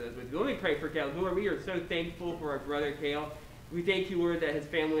Let me pray for Cale. Lord, we are so thankful for our brother Cale. We thank you, Lord, that his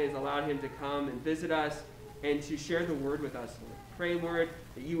family has allowed him to come and visit us and to share the word with us, Lord. Pray, Lord,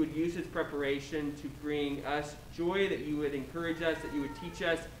 that you would use his preparation to bring us joy, that you would encourage us, that you would teach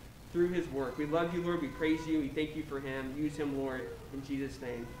us through his work. We love you, Lord. We praise you. We thank you for him. Use him, Lord. In Jesus'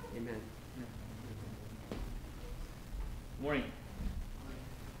 name, amen. Morning.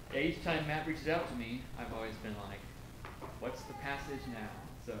 Yeah, each time Matt reaches out to me, I've always been like, what's the passage now?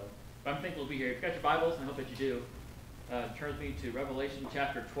 So, but I'm thankful to be here. If you've got your Bibles, and I hope that you do, turn with me to Revelation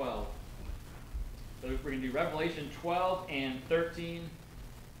chapter 12. So we're going to do Revelation 12 and 13.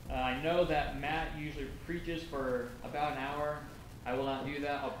 I know that Matt usually preaches for about an hour. I will not do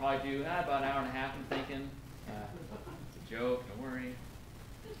that. I'll probably do about an hour and a half, I'm thinking. It's a joke, don't worry.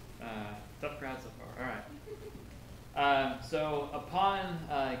 Tough crowd so far. All right. So upon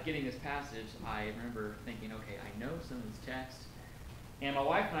getting this passage, I remember thinking, okay, I know some of this text. And my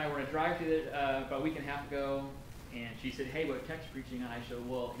wife and I were in a drive-thru about a week and a half ago, and she said, hey, what text are you preaching on? I said,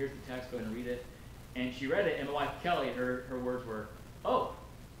 well, here's the text, go ahead and read it. And she read it, and my wife, Kelly, her words were, oh.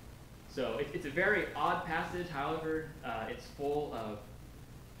 So it's a very odd passage. However, it's full of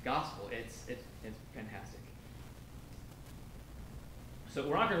gospel. It's fantastic. So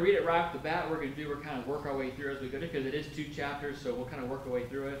we're not going to read it right off the bat. We're kind of work our way through as we go, because it is 2 chapters, so we'll kind of work our way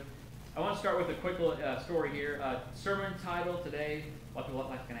through it. I want to start with a quick story here. Sermon title today, a lot of people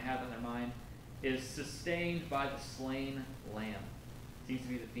are going to have in their mind, is Sustained by the Slain Lamb. Seems to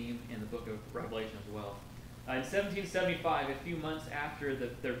be the theme in the book of Revelation as well. In 1775, a few months after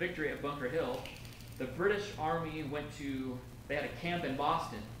their victory at Bunker Hill, the British Army they had a camp in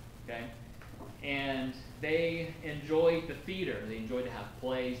Boston, okay? And they enjoyed the theater. They enjoyed to have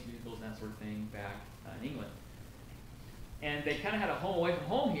plays, musicals, and that sort of thing back in England. And they kind of had a home away from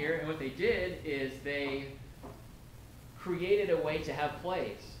home here, and what they did is they created a way to have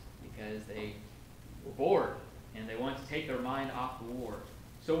plays because they were bored and they wanted to take their mind off the war.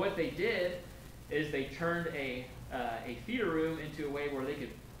 So what they did is they turned a theater room into a way where they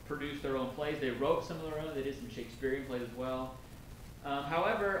could produce their own plays. They wrote some of their own. They did some Shakespearean plays as well.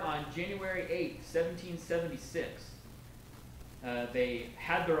 However, on January 8, 1776, they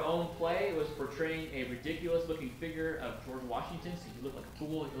had their own play. It was portraying a ridiculous-looking figure of George Washington. So he looked like a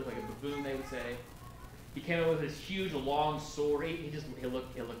fool. He looked like a baboon, they would say. He came up with this huge, long sword. It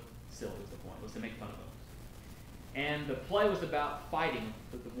looked silly was the point. It was to make fun of him. And the play was about fighting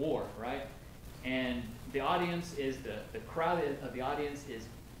the war, right? And the audience is, the crowd of the audience is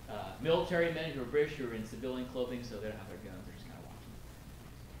military men who are British, who are in civilian clothing, so they don't have their guns. They're just kind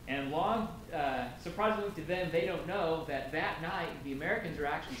of watching. And surprisingly to them, they don't know that night, the Americans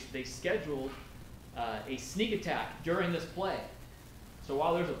they scheduled a sneak attack during this play. So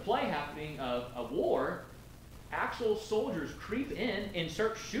while there's a play happening of a war, actual soldiers creep in and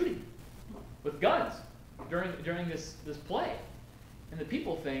start shooting with guns during this play. And the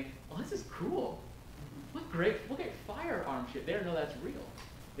people think, oh, this is cool. What great firearm shit. They don't know that's real.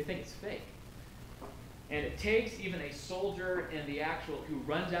 They think it's fake. And it takes even a soldier who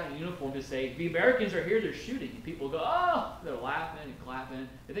runs out in uniform to say, the Americans are here, they're shooting. And people go, oh, they're laughing and clapping.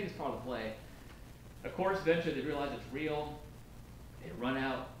 They think it's part of the play. Of course, eventually they realize it's real. They run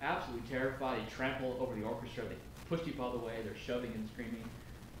out absolutely terrified. They trample over the orchestra. They push people out of the way. They're shoving and screaming.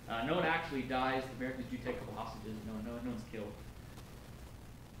 No one actually dies. The Americans do take a couple hostages. No one's killed.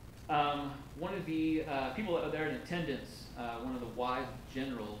 One of the people that were there in attendance, one of the wise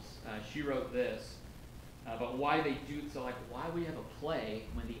generals, she wrote this about why they do so. Like, why would you have a play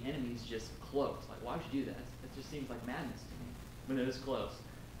when the enemy's just close? Like, why would you do that? It just seems like madness to me when they're this close.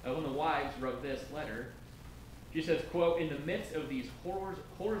 One of the wives wrote this letter. She says, quote, in the midst of these horrors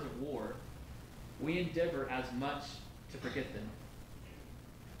of war, we endeavor as much to forget them.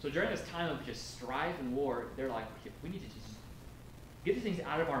 So during this time of just strife and war, they're like, okay, we need to just get these things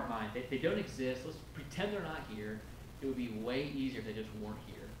out of our mind. They don't exist. Let's pretend they're not here. It would be way easier if they just weren't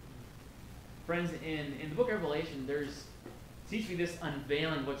here. Friends, in the book of Revelation, seems to be this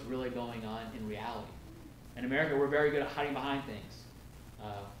unveiling what's really going on in reality. In America, we're very good at hiding behind things.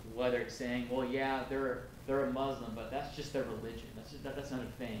 Whether it's saying, well, yeah, they're a Muslim, but that's just their religion. That's not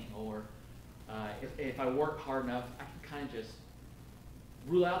a thing. Or if I work hard enough, I can kind of just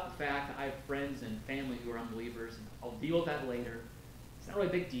rule out the fact that I have friends and family who are unbelievers, and I'll deal with that later. It's not really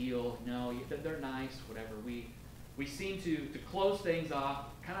a big deal. No, they're nice, whatever. We seem to close things off,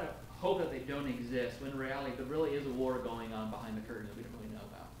 kind of hope that they don't exist, when in reality there really is a war going on behind the curtain that we don't really know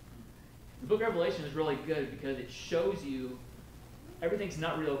about. The book of Revelation is really good because it shows you everything's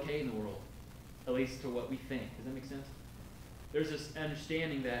not really okay in the world, at least to what we think. Does that make sense? There's this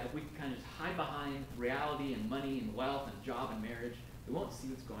understanding that if we can kind of just hide behind reality and money and wealth and job and marriage, We won't see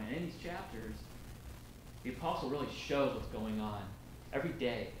what's going on. In these chapters, the apostle really shows what's going on every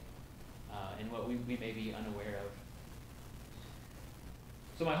day and what we may be unaware of.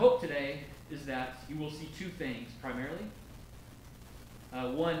 So my hope today is that you will see two things primarily.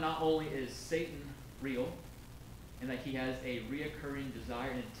 One, not only is Satan real, and that he has a reoccurring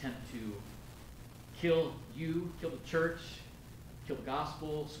desire and attempt to kill you, kill the church, kill the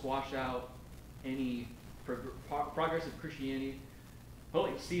gospel, squash out any progress of Christianity. Hope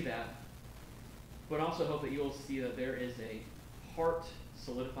you see that, but also hope that you will see that there is a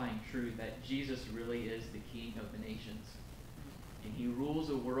heart-solidifying truth that Jesus really is the King of the nations. And he rules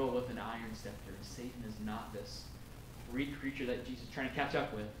the world with an iron scepter. And Satan is not this weak creature that Jesus is trying to catch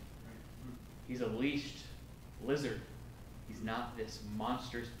up with. He's a leashed lizard. He's not this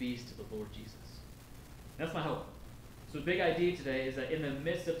monstrous beast to the Lord Jesus. That's my hope. So the big idea today is that in the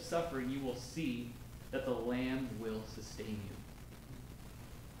midst of suffering, you will see that the Lamb will sustain you.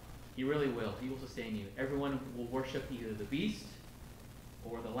 He really will. He will sustain you. Everyone will worship either the beast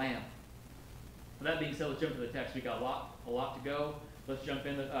or the Lamb. With that being said, let's jump to the text. We got a lot to go. Let's jump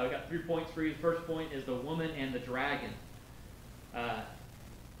in. We got 3 points for you. The first point is the woman and the dragon.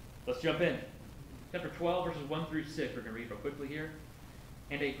 Let's jump in. Chapter 12, verses 1 through 6. We're going to read real quickly here.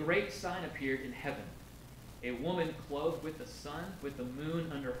 And a great sign appeared in heaven. A woman clothed with the sun, with the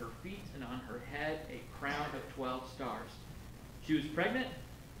moon under her feet, and on her head a crown of 12 stars. She was pregnant,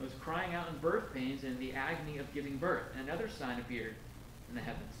 and was crying out in birth pains and the agony of giving birth. And another sign appeared in the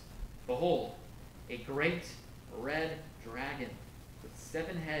heavens. Behold, a great red dragon with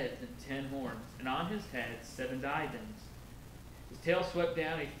 7 heads and 10 horns, and on his head 7 diadems. His tail swept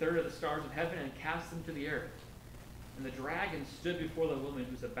down a third of the stars of heaven and cast them to the earth. And the dragon stood before the woman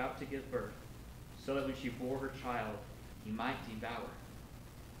who was about to give birth, so that when she bore her child, he might devour.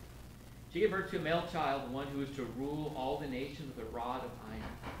 She gave birth to a male child, one who was to rule all the nations with a rod of iron.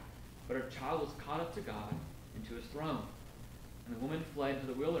 But her child was caught up to God and to his throne. And the woman fled into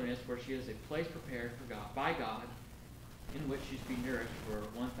the wilderness, where she has a place prepared for God, by God, in which she is to be nourished for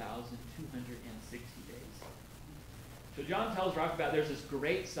 1,260 days. So John tells right about there's this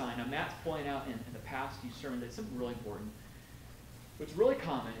great sign. Now Matt's pointing out in the past few sermons that something really important. What's really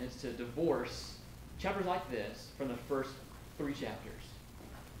common is to divorce chapters like this from the first 3 chapters.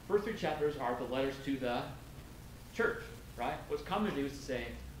 First 3 chapters are the letters to the church, right? What's common to do is to say,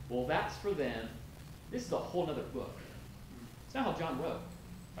 well, that's for them. This is a whole other book. It's not how John wrote.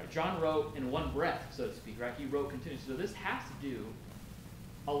 Right? John wrote in one breath, so to speak, right? He wrote continuously. So this has to do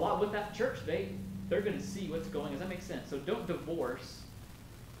a lot with that church. They're going to see what's going on. Does that make sense? So don't divorce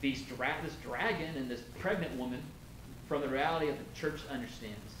this dragon and this pregnant woman from the reality of the church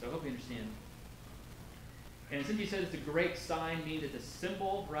understands. So I hope you understand. And since you said it's a great sign, means it's a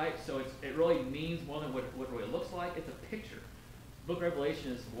symbol, right? So it really means more than what it really looks like. It's a picture. The book of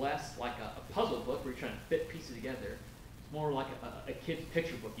Revelation is less like a puzzle book where you're trying to fit pieces together. It's more like a kid's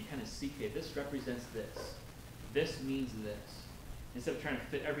picture book. You kind of see, okay, this represents this. This means this. Instead of trying to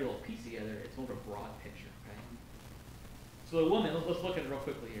fit every little piece together, it's more of a broad picture, okay? So the woman, let's look at it real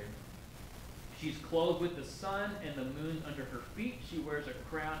quickly here. She's clothed with the sun and the moon under her feet. She wears a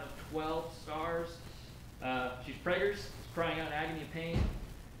crown of 12 stars. She's preggers, crying out in agony and pain.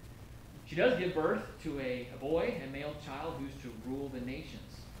 She does give birth to a boy, a male child, who's to rule the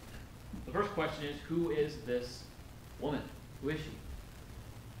nations. The first question is, who is this woman? Who is she?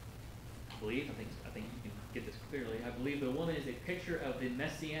 I think you can get this clearly. I believe the woman is a picture of the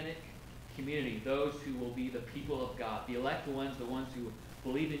messianic community, those who will be the people of God, the elect ones, the ones who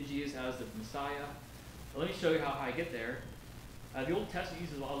believe in Jesus as the Messiah. Let me show you how I get there. The Old Testament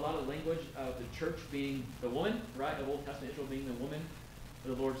uses a lot of language of the church being the woman, right? The Old Testament Israel being the woman.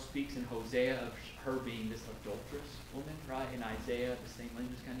 The Lord speaks in Hosea of her being this adulterous woman, right? In Isaiah, the same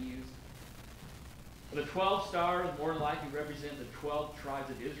language is kind of used. The 12 stars more than likely represent the 12 tribes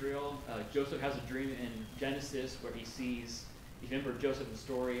of Israel. Joseph has a dream in Genesis where he sees, you remember Joseph, the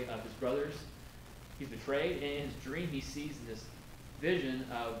story of his brothers. He's betrayed, and in his dream he sees this vision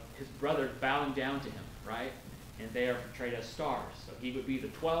of his brothers bowing down to him, right? And they are portrayed as stars. So he would be the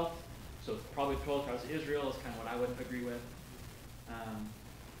 12th. So probably 12 tribes of Israel is kind of what I would agree with.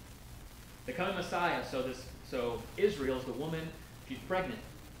 The coming Messiah. So Israel is the woman. She's pregnant,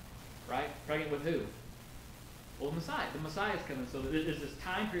 right? Pregnant with who? Well, the Messiah. The Messiah is coming. So there's this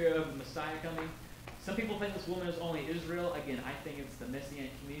time period of the Messiah coming. Some people think this woman is only Israel. Again, I think it's the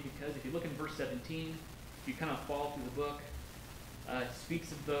Messianic community, because if you look in verse 17, if you kind of follow through the book, it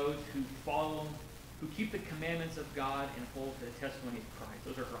speaks of those who follow, who keep the commandments of God and hold to the testimony of Christ.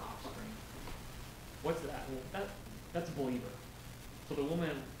 Those are her offspring. What's that? Well, that's a believer. So the woman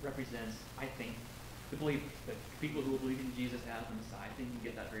represents, I think, the believers, the people who will believe in Jesus as the Messiah. I think you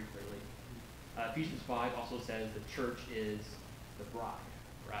get that very clearly. Ephesians 5 also says the church is the bride,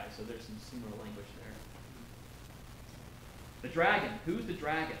 right? So there's some similar language there. The dragon. Who's the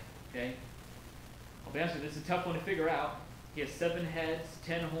dragon? Okay. I'll be honest with you, this is a tough one to figure out. He has 7 heads,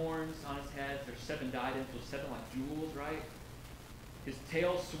 10 horns on his head. There's 7 diadems, so 7 like jewels, right? His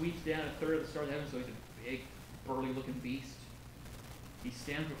tail sweeps down a third of the stars of heaven, so he's a big, burly-looking beast. He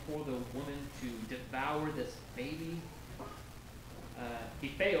stands before the woman to devour this baby. He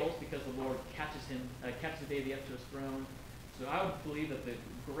fails because the Lord catches the baby up to his throne. So I would believe that the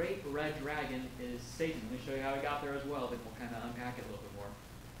great red dragon is Satan. Let me show you how he got there as well, then we'll kind of unpack it a little bit more.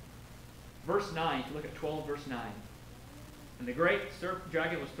 Verse 9, if you look at 12, verse 9. And the great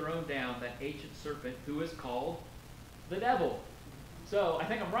dragon was thrown down, that ancient serpent, who is called the devil. So I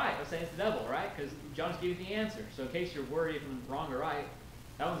think I'm right. I'm saying it's the devil, right? Because John just gave you the answer. So in case you're worried if I'm wrong or right,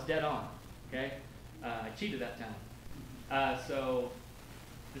 that one's dead on. Okay? I cheated that time. So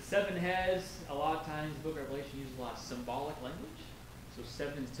the 7 heads, a lot of times the book of Revelation uses a lot of symbolic language. So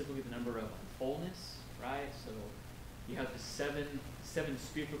 7 is typically the number of fullness, right? So you have the seven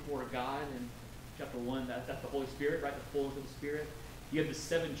spirits before God in chapter 1. That's the Holy Spirit, right? The fullness of the Spirit. You have the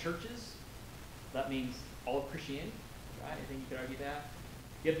 7 churches. That means all of Christianity, right? I think you could argue that.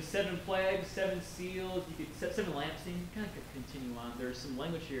 You have the 7 plagues, 7 seals. You could 7 lampstands. You kind of could continue on. There's some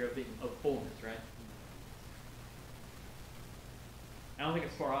language here of fullness, right? I don't think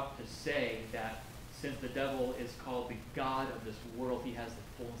it's far off to say that since the devil is called the god of this world, he has the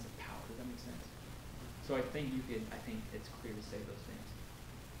fullness of power. Does that make sense? So I think it's clear to say those things.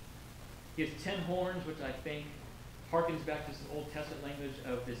 He has 10 horns, which I think harkens back to this Old Testament language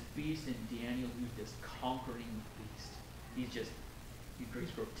of this beast in Daniel, who's this conquering beast. He's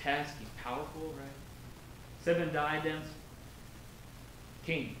grotesque, he's powerful, right? 7 diadems,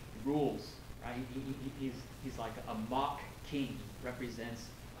 king, he rules, right? He's like a mock king, he represents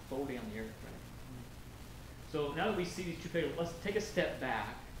authority on the earth, right? So now that we see these 2 pictures, let's take a step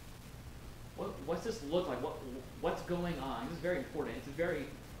back. What's this look like? What's going on? This is very important. It's a very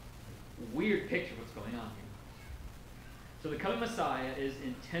weird picture what's going on here. So the coming Messiah is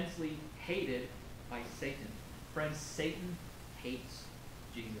intensely hated by Satan. Friends, Satan hates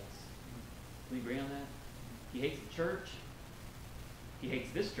Jesus. Can we agree on that? He hates the church. He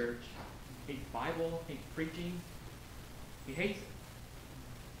hates this church. He hates Bible. He hates preaching. He hates it.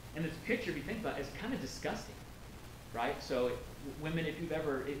 And this picture, if you think about it, is kind of disgusting, right? So women,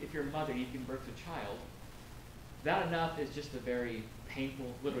 if you're a mother, you give birth to a child, that enough is just a very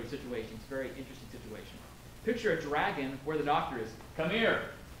painful, literally situation. It's a very interesting situation. Picture a dragon where the doctor is, come here,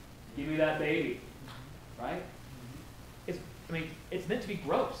 give me that baby, right? It's meant to be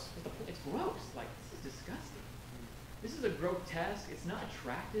gross. It's gross. Like, this is disgusting. This is a grotesque. It's not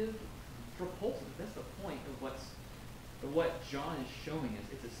attractive. It's repulsive. That's the point of what John is showing us.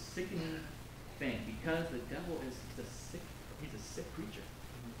 It's a sickening thing because the devil he's a sick creature.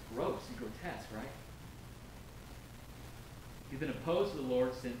 Gross and grotesque, right? He's been opposed to the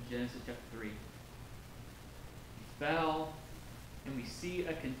Lord since Genesis chapter 3. He fell, and we see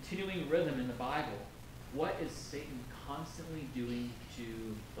a continuing rhythm in the Bible. What is Satan constantly doing to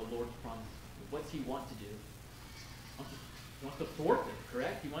the Lord's promise? What's he want to do? He wants to thwart them,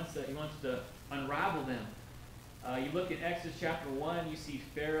 correct? He wants to unravel them. You look at Exodus chapter 1, you see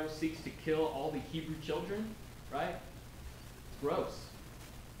Pharaoh seeks to kill all the Hebrew children, right? It's gross.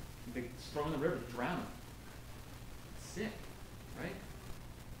 They throw in the river, drown them. It's sick,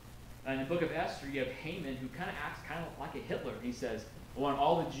 right? In the book of Esther, you have Haman, who kind of acts kind of like a Hitler. He says, I want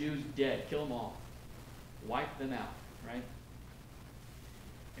all the Jews dead, kill them all. Wipe them out, right?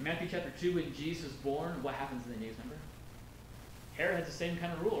 In Matthew chapter 2, when Jesus is born, what happens in the news, remember? Herod has the same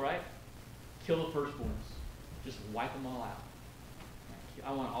kind of rule, right? Kill the firstborns. Just wipe them all out.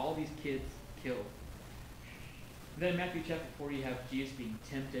 I want all these kids killed. And then in Matthew chapter 4, you have Jesus being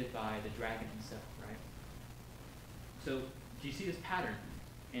tempted by the dragon himself, right? So, do you see this pattern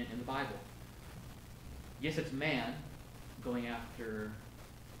in the Bible? Yes, it's man going after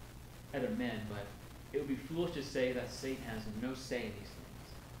other men, but it would be foolish to say that Satan has no say in these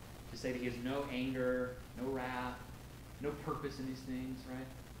things. To say that he has no anger, no wrath, no purpose in these things, right?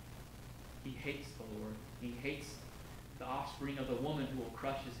 He hates the Lord. He hates the offspring of the woman who will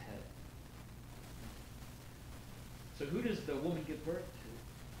crush his head. So who does the woman give birth to?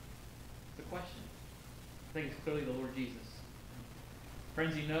 It's a question. I think it's clearly the Lord Jesus.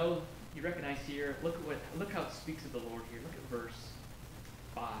 Friends, you recognize here, look how it speaks of the Lord here. Look at verse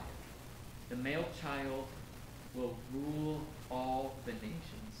 5. The male child will rule all the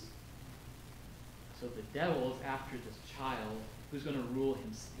nations. So the devil is after this child who's going to rule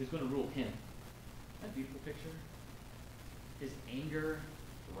him. That beautiful picture. His anger,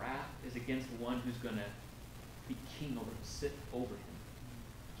 wrath is against the one who's going to be king over him, sit over him.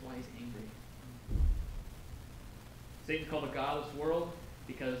 That's why he's angry. Satan's called the god of this world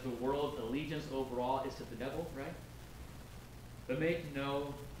because the world's allegiance overall is to the devil, right? But make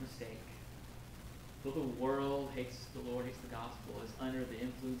no mistake. Though the world hates the Lord, hates the gospel, is under the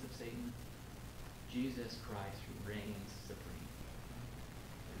influence of Satan, Jesus Christ reigns supreme.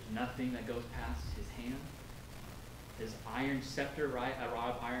 There's nothing that goes past his hand. His iron scepter, right? A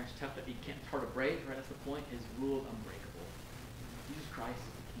rod of iron scepter, it's hard to break, right? That's the point. His rule is unbreakable. Jesus Christ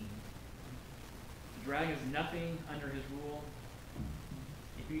is the king. The dragon is nothing under his rule.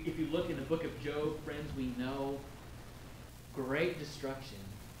 If you look in the book of Job, friends, we know great destruction,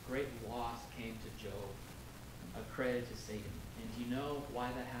 great loss came to Job, accredited to Satan. And do you know why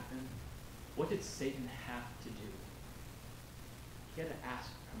that happened? What did Satan have to do? He had to ask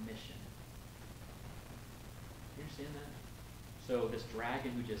permission. You understand that? So this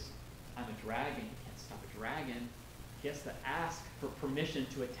dragon who just, I'm a dragon, you can't stop a dragon, he has to ask for permission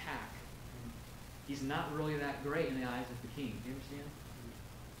to attack. He's not really that great in the eyes of the king. Do you understand?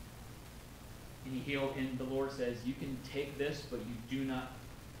 And he healed, and the Lord says, you can take this, but you do not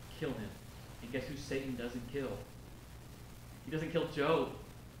kill him. And guess who Satan doesn't kill? He doesn't kill Job,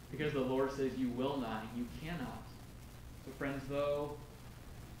 because the Lord says you will not, and you cannot. So friends, though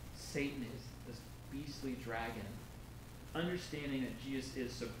Satan is this beastly dragon, understanding that Jesus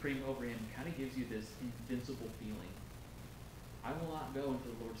is supreme over him kind of gives you this invincible feeling. I will not go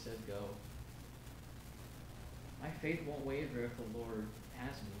until the Lord says go. My faith won't waver if the Lord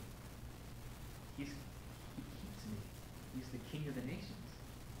has me. He keeps me. He's the King of the nations.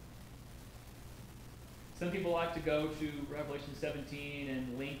 Some people like to go to Revelation 17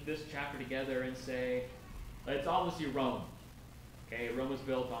 and link this chapter together and say, it's obviously Rome. Okay, Rome was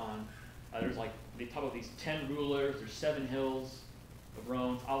built on, there's like, they talk about these 10 rulers, there's 7 hills of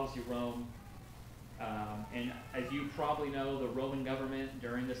Rome, it's obviously Rome. And as you probably know, the Roman government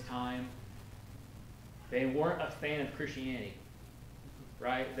during this time, they weren't a fan of Christianity,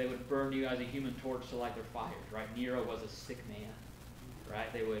 right? They would burn you as a human torch to light their fires, right? Nero was a sick man,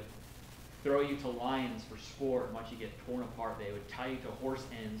 right? They would throw you to lions for sport, and watch you get torn apart. They would tie you to horse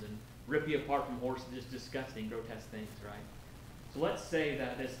ends and rip you apart from horses, just disgusting, grotesque things, right? So let's say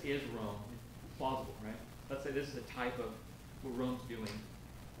that this is Rome. It's plausible, right? Let's say this is a type of what Rome's doing.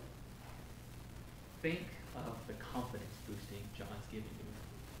 Think of the confidence boosting John's giving you.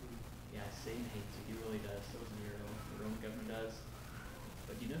 Yeah, Satan hates you. He really does. So does Nero. The Roman government does.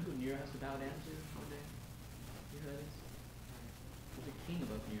 But do you know who Nero has to bow down to one day? You know who that is? There's a king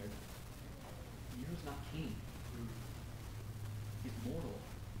above Nero. Nero's not king. He's mortal.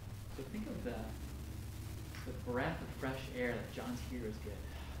 So think of the breath of fresh air that John's hearers get.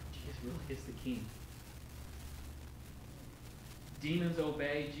 Jesus really is the king. Demons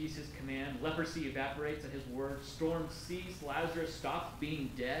obey Jesus' command. Leprosy evaporates at his word. Storms cease. Lazarus stops being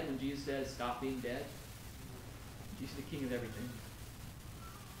dead when Jesus says, stop being dead. Jesus is the king of everything.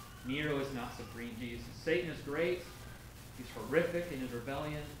 Nero is not supreme Jesus. Satan is great. He's horrific in his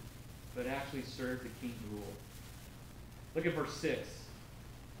rebellion, but actually serves the king's rule. Look at verse 6.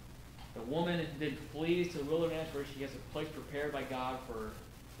 The woman then flees to the wilderness where she has a place prepared by God for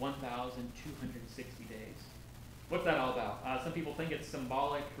 1,260 days. What's that all about? Some people think it's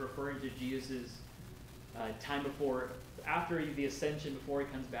symbolic, referring to Jesus' time before, after the ascension, before he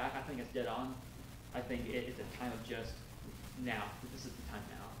comes back. I think it's dead on. I think it's a time of just now. This is the time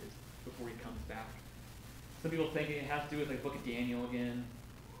now, is before he comes back. Some people think it has to do with the book of Daniel again.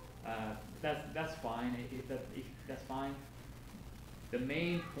 That's fine. That's fine. The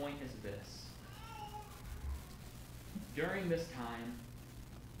main point is this. During this time,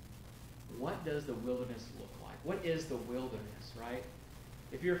 what does the wilderness look like? What is the wilderness, right?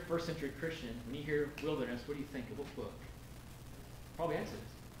 If you're a first century Christian, when you hear wilderness, what do you think of? What book? Probably Exodus.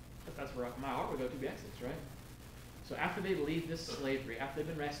 That's where my heart would go to, be Exodus, right? So after they leave this slavery, after they've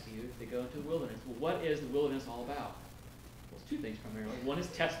been rescued, they go into the wilderness. Well, what is the wilderness all about? Well, it's 2 things primarily. One is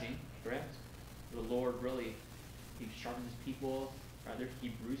testing, correct? The Lord really, he sharpens his people, right? He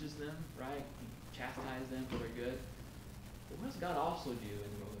bruises them, right? He chastises them for their good. But what does God also do in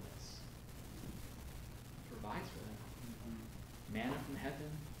the wilderness? He provides for them. Manna from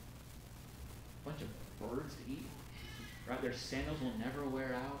heaven, a bunch of birds to eat, right? Their sandals will never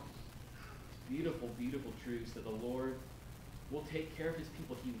wear out. Beautiful, beautiful truths that the Lord will take care of his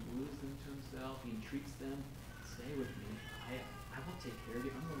people. He woos them to himself. He entreats them. Stay with me. I will take care of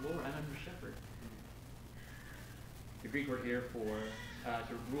you. I'm the Lord. I'm your shepherd. The Greek word here for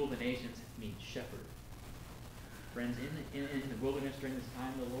to rule the nations means shepherd. Friends, in the wilderness during this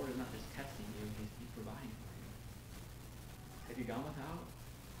time, the Lord is not just testing you, He's providing for you. Have you gone without?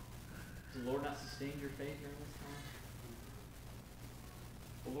 Has the Lord not sustained your faith during this time?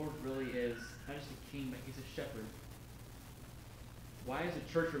 The Lord really is not just a king, but He's a shepherd. Why has the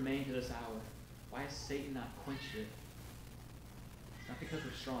church remained to this hour? Why has Satan not quenched it? It's not because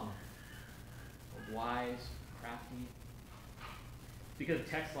we're strong, but wise, crafty. Because of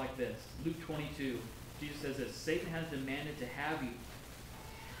texts like this, Luke 22, Jesus says this, Satan has demanded to have you,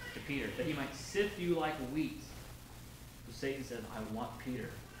 to Peter, that he might sift you like wheat. So Satan says, I want Peter.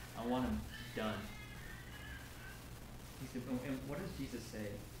 I want him done. He said, and what does Jesus say?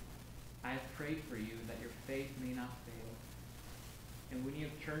 I have prayed for you that your faith may not fail. And when you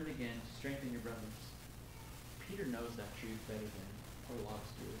have turned again, to strengthen your brothers. Peter knows that truth better than a lot of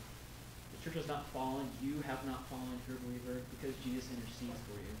us do. The church has not fallen. You have not fallen, if you're a believer, because Jesus intercedes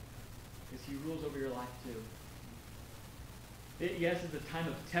for you. Because He rules over your life too. Yes, it's a time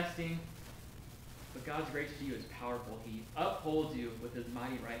of testing, but God's grace to you is powerful. He upholds you with His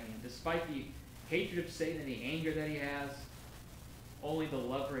mighty right hand. Despite the hatred of Satan and the anger that he has, only the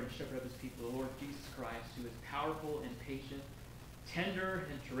lover and shepherd of His people, the Lord Jesus Christ, who is powerful and patient, tender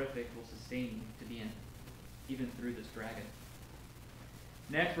and terrific, will sustain you to the end, even through this dragon.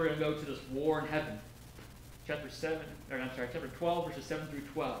 Next, we're going to go to this war in heaven. Chapter 12, verses 7 through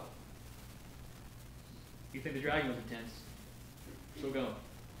 12. You think the dragon was intense? So go.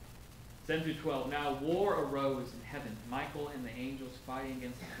 7 through 12. Now war arose in heaven, Michael and the angels fighting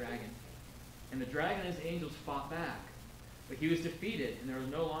against the dragon. And the dragon and his angels fought back. But he was defeated, and there was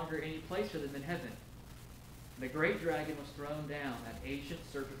no longer any place for them in heaven. And the great dragon was thrown down, that ancient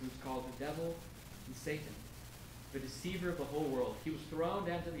serpent who is called the devil and Satan, the deceiver of the whole world. He was thrown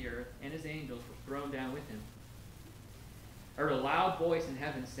down to the earth, and his angels were thrown down with him. I heard a loud voice in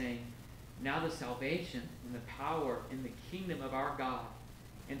heaven saying, now the salvation and the power and the kingdom of our God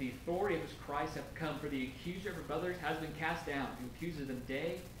and the authority of His Christ have come, for the accuser of our brothers has been cast down, who accuses them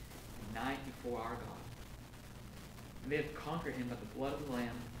day and night before our God. And they have conquered him by the blood of the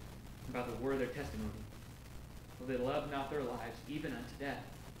Lamb and by the word of their testimony. For they loved not their lives even unto death.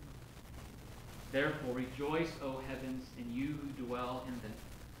 Therefore rejoice, O heavens, and you who dwell in them.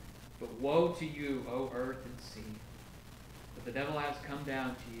 But woe to you, O earth and sea, that the devil has come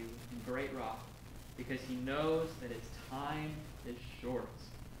down to you in great wrath, because he knows that his time is short.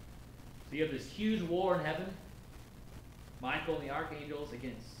 So you have this huge war in heaven. Michael and the archangels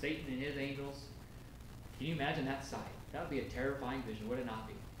against Satan and his angels. Can you imagine that sight? That would be a terrifying vision, would it not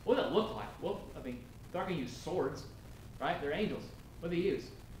be? What would that look like? Well, I mean, they're not going to use swords, right? They're angels. What do they use?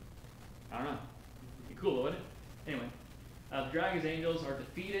 I don't know. Be cool, wouldn't it? Anyway, the dragon's angels are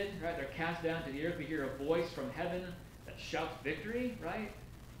defeated, right? They're cast down to the earth. We hear a voice from heaven that shouts victory, right?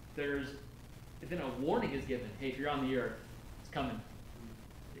 Then a warning is given. Hey, if you're on the earth, it's coming.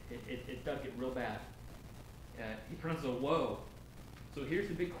 It does get real bad. He pronounces a woe. So here's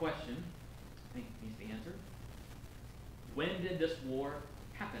the big question I think needs to be answered. When did this war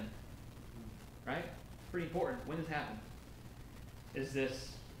happen? Right? Pretty important. When does this happen? Is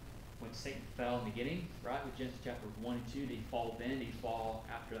this when Satan fell in the beginning? Right? With Genesis chapter 1 and 2. Did he fall then? Did he fall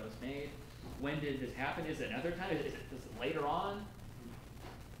after that was made? When did this happen? Is it another time? Is it later on?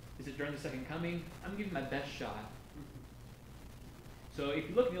 Is it during the second coming? I'm giving my best shot. So if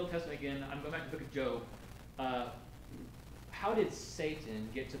you look in the Old Testament again, I'm going back to the book of Job. How did Satan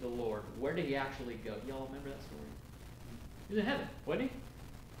get to the Lord? Where did he actually go? Y'all remember that story? He was in heaven, wasn't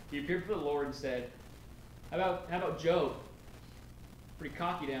he? He appeared before the Lord and said, how about Job? Pretty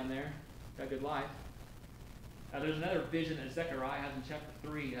cocky down there. Got a good life. There's another vision that Zechariah has in chapter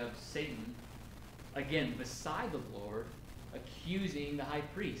 3 of Satan, again, beside the Lord, accusing the high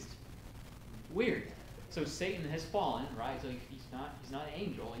priest. Weird. So Satan has fallen, right? So he's not an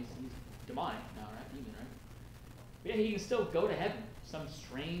angel. He's demonic now, right? Demon, right? But yeah, he can still go to heaven some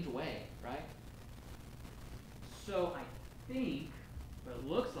strange way, right? So I think what it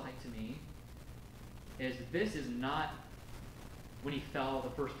looks like to me is this is not when he fell the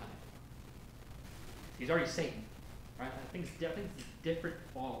first time. He's already Satan, right? I think it's a different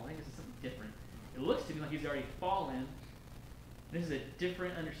fall. I think this is something different. It looks to me like he's already fallen. This is a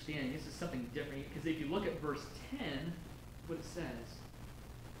different understanding. This is something different. Because if you look at verse 10, what it says.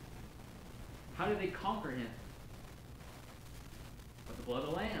 How did they conquer him? With the blood of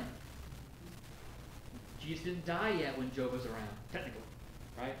the Lamb. Jesus didn't die yet when Job was around, technically.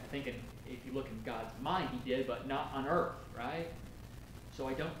 Right? I think if you look in God's mind, he did, but not on earth, right? So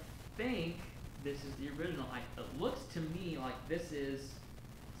I don't think this is the original. It looks to me like this is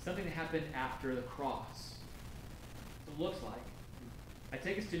something that happened after the cross. It looks like. I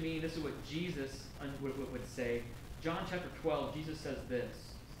take us to mean this is what Jesus would say John chapter 12, Jesus says this.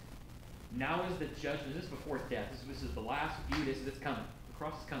 Now is the judgment. This is before his death. This is the last view. This is it's coming. The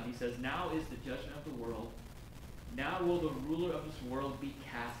cross is coming. He says, now is the judgment of the world. Now will the ruler of this world be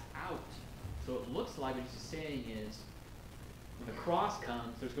cast out. So it looks like what he's saying is, when the cross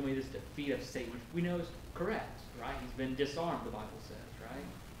comes, there's going to be this defeat of Satan, which we know is correct, right? He's been disarmed, the Bible says, right?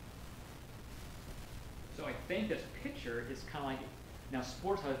 So I think this picture is kind of like, now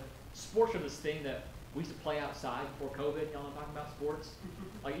sports are this thing that we used to play outside before COVID. Y'all know what I'm talking about, sports?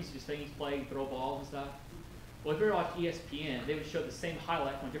 Like, you used to just things, play, throw balls and stuff. Well, if you ever watch ESPN, they would show the same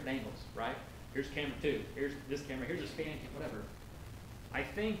highlight from different angles, right? Here's camera 2, here's this camera, here's this fan cam, whatever. I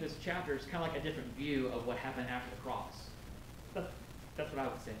think this chapter is kind of like a different view of what happened after the cross. That's what I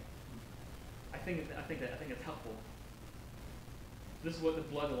would say. I think it's helpful. This is what the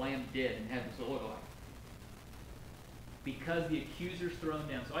blood of the Lamb did in heaven, so it looked like. Because the accuser's thrown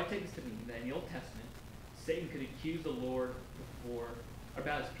down. So I take this to mean that in the Old Testament, Satan could accuse the Lord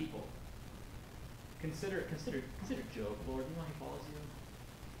about his people. Consider Job. Lord, you know he follows you?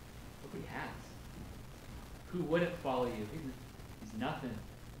 Look what he has. Who wouldn't follow you? He's nothing.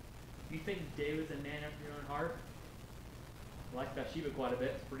 You think David's a man after your own heart? I like Bathsheba quite a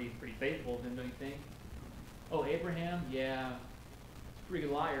bit. It's pretty faithful of him, don't you think? Oh, Abraham? Yeah. He's a pretty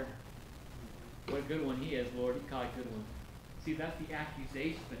good liar. What a good one he is, Lord. He caught a good one. See, that's the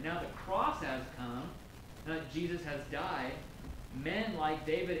accusation. But now the cross has come. Now that Jesus has died, men like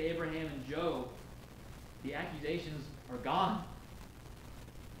David, Abraham, and Job, the accusations are gone.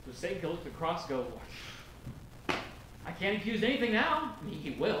 So Satan can look at the cross and go, I can't accuse anything now. I mean,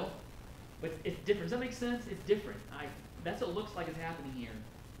 he will. But it's different. Does that make sense? It's different. That's what it looks like is happening here.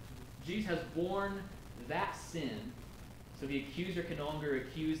 Jesus has borne that sin, so the accuser can no longer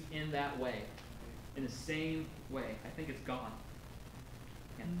accuse in that way. In the same way. I think it's gone.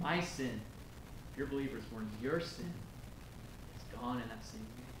 And my sin, if you're believers, born your sin, it's gone in that same way.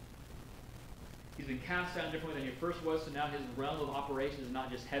 He's been cast out in a different way than he first was, so now his realm of operation is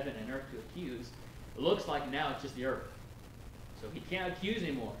not just heaven and earth to accuse. It looks like now it's just the earth. So he can't accuse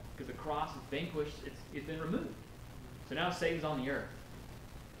anymore because the cross is vanquished. It's been removed. So now Satan's on the earth.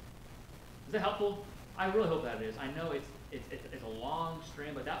 Is that helpful? I really hope that it is. I know it's a long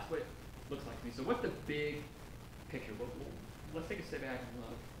strand, but that's what it looks like to me. So what's the big picture? Let's take a step back and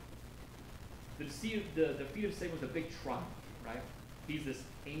look. The defeat of Satan was a big triumph, right? He's this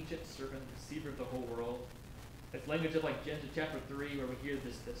ancient serpent, deceiver of the whole world. It's language of like Genesis chapter 3 where we hear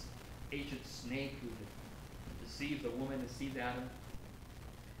this ancient snake who deceives the woman, deceives Adam.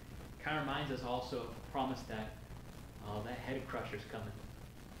 Kind of reminds us also of the promise that that head crusher's coming.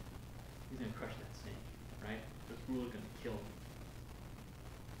 He's going to crush that snake, right? This ruler's going to kill him.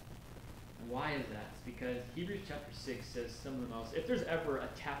 And why is that? It's because Hebrews chapter 6 says some of the most, if there's ever a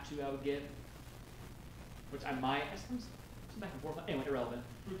tattoo I would get, which I might, some back and forth, anyway, irrelevant.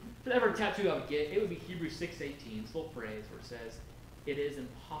 If there's ever a tattoo I would get, it would be Hebrews 6:18, this little phrase where it says, it is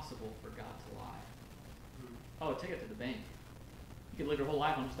impossible for God to lie. Oh, take it to the bank. You could live your whole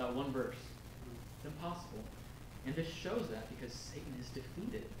life on just that one verse. It's impossible. And this shows that because Satan is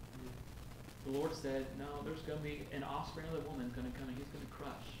defeated. The Lord said, no, there's going to be an offspring of the woman going to come and he's going to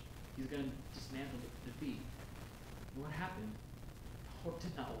crush. He's going to dismantle, defeat. What happened? The Lord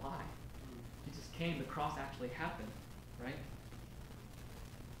did not lie. Jesus came, the cross actually happened, right?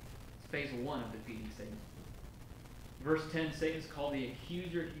 It's phase 1 of defeating Satan. Verse 10, Satan's called the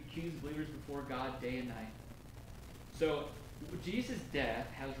accuser. He accused believers before God day and night. So Jesus' death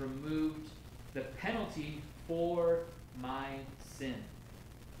has removed the penalty for my sin.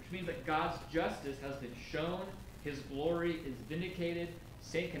 Which means that God's justice has been shown. His glory is vindicated.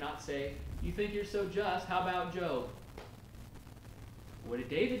 Satan cannot say, you think you're so just, how about Job? What did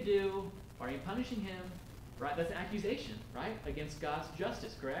David do? Why are you punishing him? Right? That's an accusation, right? Against God's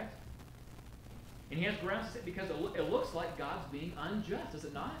justice, correct? And he has grounds to say, because it looks like God's being unjust, does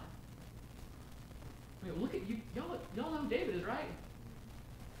it not? I mean, look at you. Y'all know who David is, right?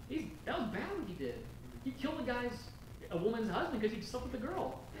 That was bad what he did. He killed a woman's husband because he slept with a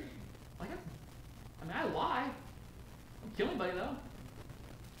girl. Like, I lie. I don't kill anybody though.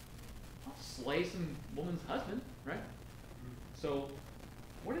 I'll slay some woman's husband, right? So,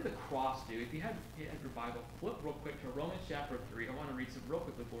 what did the cross do? If you have your Bible, flip real quick to Romans chapter 3. I want to read some real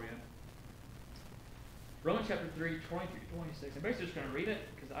quickly for you. Romans chapter 3, 23 to 26. I'm basically just going to read it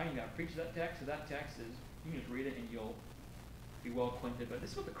because I ain't got to preach that text. So that text is, you can just read it and you'll be well acquainted. But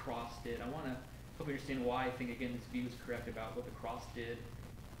this is what the cross did. I want to help you understand why I think, again, this view is correct about what the cross did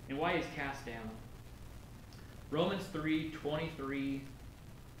and why he's cast down. Romans 3, 23,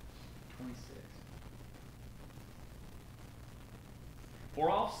 26.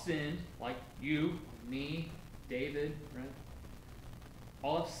 For all sinned, like you, me, David, right?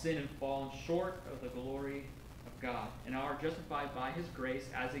 All have sinned and fallen short of the glory of God, and are justified by his grace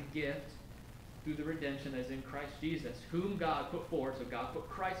as a gift through the redemption that is in Christ Jesus, whom God put forward, so God put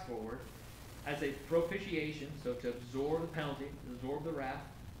Christ forward, as a propitiation, so to absorb the penalty, to absorb the wrath,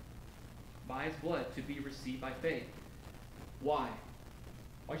 by his blood, to be received by faith. Why?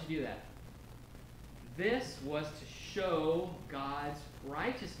 Why should you do that? This was to show God's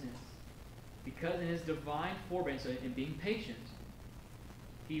righteousness. Because in his divine forbearance, in being patient,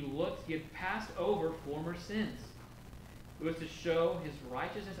 he had passed over former sins. It was to show his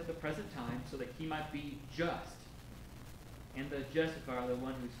righteousness at the present time, so that he might be just, and the justifier, the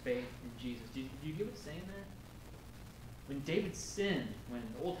one whose faith in Jesus. Do you get what's saying there? When David sinned, when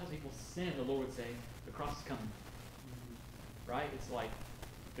the Old Testament people sinned, the Lord would say, the cross is coming. Right? It's like,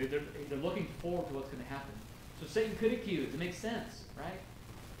 they're looking forward to what's going to happen. So Satan could accuse. It makes sense, right?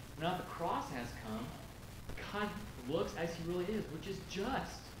 Now that the cross has come, God looks as he really is, which is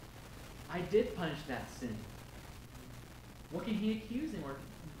just. I did punish that sin. What can he accuse him? Or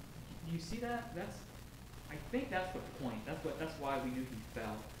do you see that? I think that's the point. That's why we knew he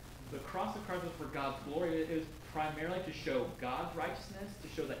fell. The cross of Christ was for God's glory. It was primarily to show God's righteousness, to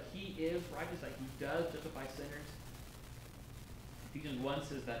show that he is righteous, that he does justify sinners. Ephesians 1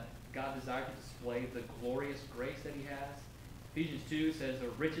 says that God desired to display the glorious grace that he has. Ephesians 2 says the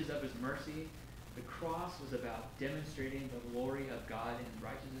riches of his mercy. The cross was about demonstrating the glory of God in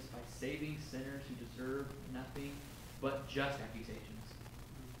righteousness by saving sinners who deserve nothing but just accusations.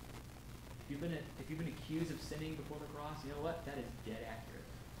 If you've been accused of sinning before the cross, you know what? That is dead accurate.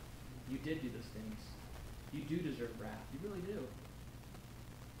 You did do those things. You do deserve wrath. You really do.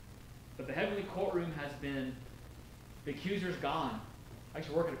 But the heavenly courtroom has been, the accuser's gone. I used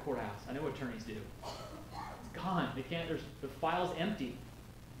to work at a courthouse. I know what attorneys do. It's gone. The file's empty.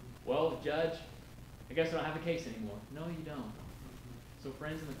 Well, judge, I guess I don't have a case anymore. No, you don't. So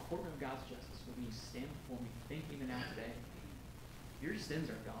friends, in the courtroom of God's justice, when you stand before me, think even now today, your sins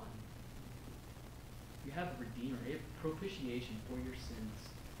are gone. You have a redeemer. You have propitiation for your sins.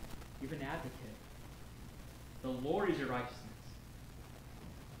 You have an advocate. The Lord is your righteousness.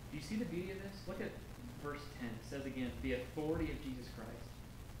 Do you see the beauty of this? Look at verse 10. It says again, the authority of Jesus Christ.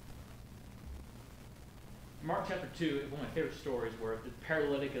 Mark chapter 2 is one of my favorite stories where the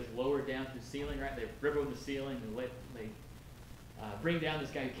paralytic is lowered down to the ceiling, right? They rip open the ceiling and they bring down this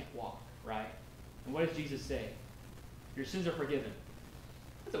guy who can't walk, right? And what does Jesus say? Your sins are forgiven.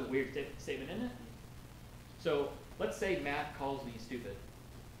 That's a weird statement, isn't it? So let's say Matt calls me stupid.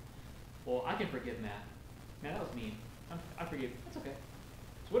 Well, I can forgive Matt. Man, that was mean. I forgive. That's okay.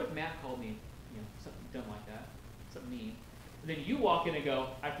 So what if Matt called me, something dumb like that, something mean, and then you walk in and go,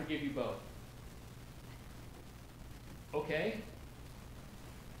 I forgive you both. Okay?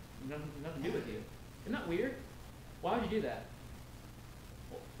 Nothing to do with you. Isn't that weird? Why would you do that?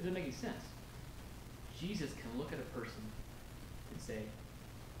 Well, it doesn't make any sense. Jesus can look at a person and say,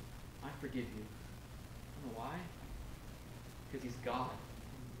 I forgive you. I don't know why. Because he's God.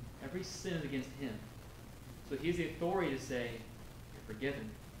 Every sin is against him. So he has the authority to say, you're forgiven.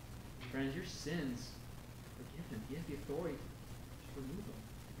 Friends, your sins are forgiven. He has the authority to remove them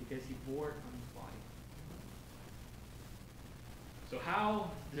because he bore it on his body. So how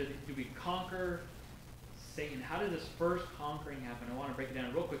do we conquer Satan? How did this first conquering happen? I want to break it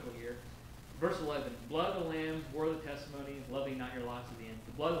down real quickly here. Verse 11, blood of the Lamb, word of the testimony, loving not your lives to the end.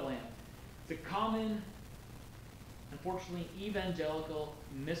 The blood of the Lamb. It's a common, unfortunately, evangelical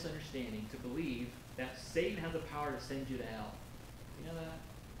misunderstanding to believe that Satan has the power to send you to hell. You know that?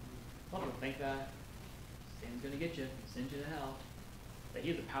 A lot of people think that. Satan's going to get you, send you to hell. That he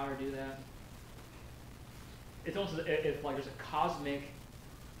has the power to do that. It's almost it's like there's a cosmic,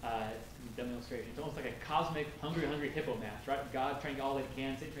 dumb illustration. It's almost like a cosmic hungry hippo match, right? God trying to get all that he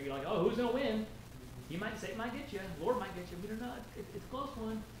can. Satan trying to get like, oh, who's going to win? Satan might get you. The Lord might get you. We don't know. It's a close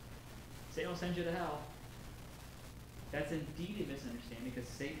one. Satan will send you to hell. That's indeed a misunderstanding because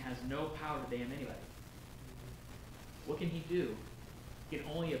Satan has no power to damn anybody. What can he do? He can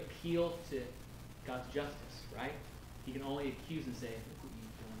only appeal to God's justice, right? He can only accuse and say, look what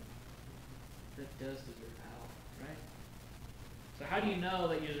you've done. That does deserve hell, right? So how do you know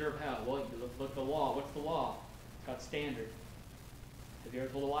that you deserve hell? Well, you look at the law. What's the law? It's God's standard. Have you ever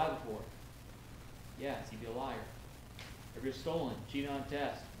told a lie before? Yes, you'd be a liar. Have you ever stolen, cheated on a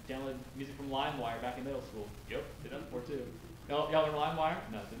test, downloaded music from LimeWire back in middle school? Yep, did that before too. Y'all learn LimeWire?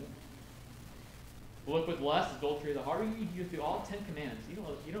 No, didn't it? Look with lust, adultery of the heart. You do all 10 commandments. You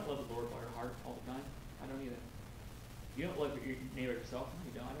don't love the Lord by your heart all the time. I don't either. You don't love your neighbor yourself.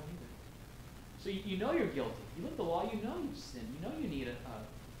 No, you don't. I don't either. So you know you're guilty. You look at the law. You know you've sinned. You know you need a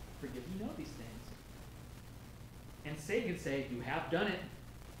forgiveness. You know these things. And Satan can say, you have done it.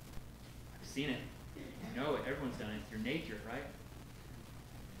 I've seen it. You know it. Everyone's done it. It's your nature, right?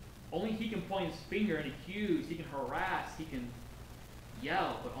 Only he can point his finger and accuse. He can harass. He can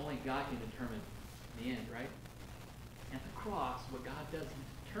yell. But only God can determine the end, right? At the cross, what God does,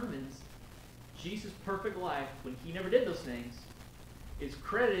 he determines Jesus' perfect life, when he never did those things, is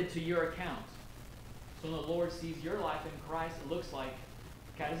credited to your account. So when the Lord sees your life in Christ, it looks like,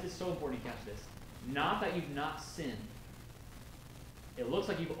 God, this is so important you catch this. Not that you've not sinned. It looks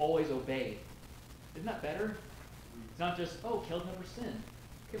like you've always obeyed. Isn't that better? It's not just, oh, Caleb never sinned.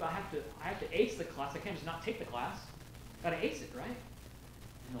 Okay, but I have to ace the class. I can't just not take the class. Got to ace it, right?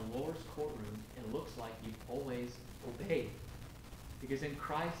 In the Lord's courtroom, it looks like you've always obeyed. Because in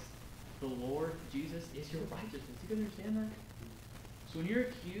Christ, the Lord Jesus is your righteousness. You can understand that? So when you're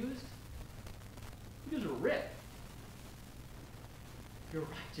accused, you gives a rip. You're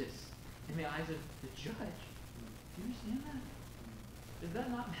righteous in the eyes of the judge. Do you understand that? Is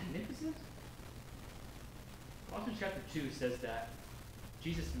that not magnificent? Colossians chapter 2 says that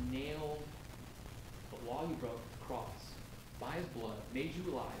Jesus nailed the law you broke to the cross by his blood, made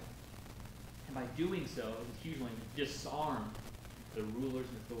you alive, and by doing so, this is huge one, disarmed the rulers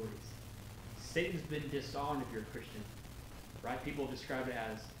and authorities. Satan's been disarmed if you're a Christian. Right? People describe it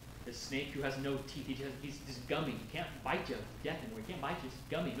as the snake who has no teeth. He's just gummy. He can't bite you to death anymore. He can't bite you. He's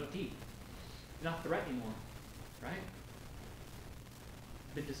gummy, no teeth. He's not a threat anymore. Right?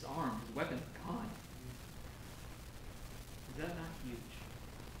 Been disarmed. His weapon's gone. Is that not huge?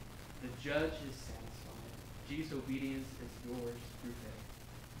 The judge is satisfied. Jesus' obedience is yours through faith.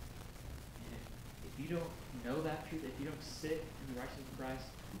 And if you don't know that truth, if you don't sit in the righteousness of Christ,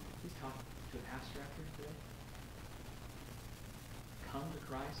 please talk to a pastor after today. Come to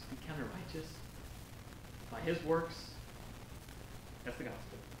Christ, be counted righteous by his works. That's the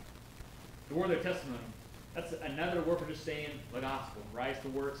gospel. The word of their testimony. That's another word for just saying the gospel, right? It's the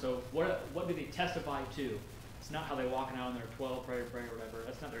word. So what do they testify to? It's not how they walking out on their 12 prayer or whatever.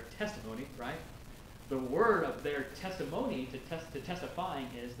 That's not their testimony, right? The word of their testimony to testifying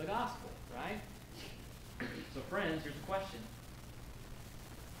is the gospel, right? So friends, here's a question.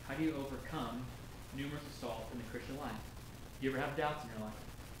 How do you overcome numerous assaults in the Christian life? Do you ever have doubts in your life?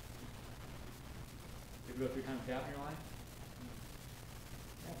 You ever go through a time of doubt in your life?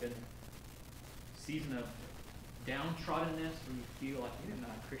 Yeah, I've been there. Season of downtroddenness where you feel like you're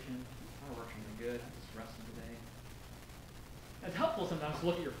not a Christian, my work's really good, I'm just resting today. It's helpful sometimes to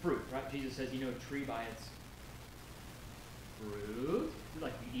look at your fruit, right? Jesus says, you know a tree by its fruit.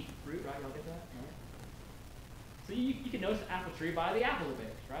 Like you eat fruit, right? Y'all get that? Right? So you can notice an apple tree by the apple it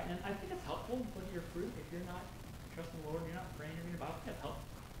bears, right? And I think that's helpful to look at your fruit if you're not trusting the Lord, you're not praying, you're reading the Bible. That's helpful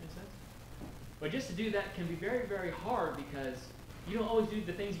in a sense. But just to do that can be very, very hard because you don't always do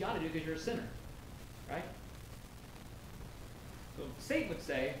the things you got to do because you're a sinner, right? So Satan would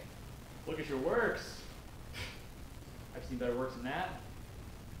say, look at your works. I've seen better works than that.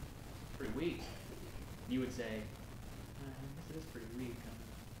 Pretty weak. You would say, this is pretty weak.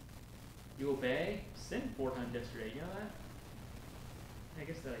 You obey? Sinned 4 times yesterday. You know that? I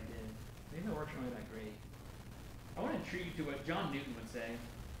guess that I did. Maybe my works aren't really that great. I want to treat you to what John Newton would say.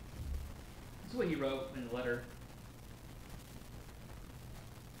 This is what he wrote in a letter.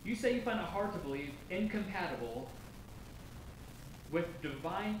 You say you find it hard to believe incompatible with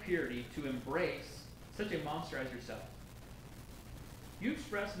divine purity to embrace such a monster as yourself. You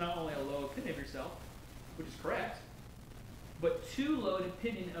express not only a low opinion of yourself, which is correct, but too low an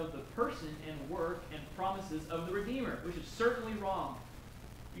opinion of the person and work and promises of the Redeemer, which is certainly wrong.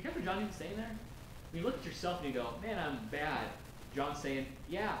 You get what John Newton's saying there? When you look at yourself and you go, man, I'm bad. John's saying,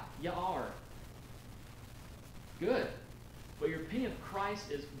 yeah, you are. Good. But your opinion of Christ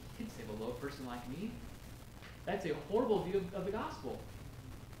is, you can save a low person like me. That's a horrible view of the gospel.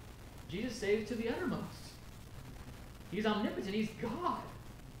 Jesus saves to the uttermost. He's omnipotent. He's God.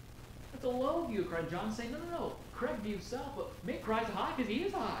 That's a low view of Christ. John's saying, no. Correct view of self, but make Christ high because he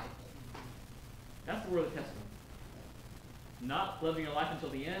is high. That's the word of the testimony. Not living your life until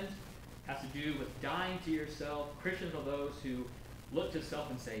the end has to do with dying to yourself. Christians are those who look to self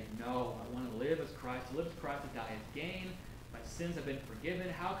and say, no, I want to live as Christ. To live as Christ, to die as gain. My sins have been forgiven.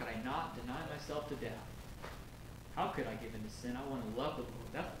 How could I not deny myself to death? How could I give in to sin? I want to love the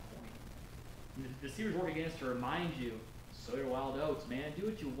Lord. That's the point. And the deceiver's work against to remind you, sow your wild oats, man. Do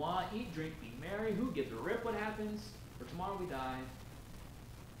what you want. Eat, drink, be merry. Who gives a rip what happens? For tomorrow we die.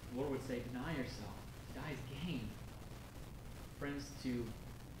 The Lord would say, deny yourself. To die is gain. Friends, to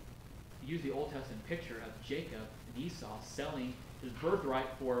use the Old Testament picture of Jacob and Esau selling his birthright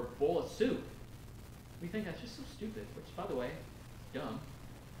for a bowl of soup. We think that's just so stupid, which, by the way, is dumb.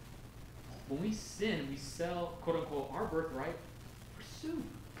 when we sin, we sell, quote unquote, our birthright for soup.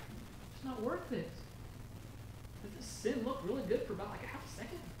 It's not worth it. Does this sin look really good for about like a half a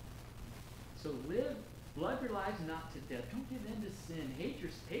second? So love your lives not to death. Don't give in to sin. Hate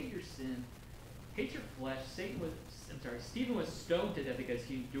your sin. Hate your flesh. Stephen was stoned to death because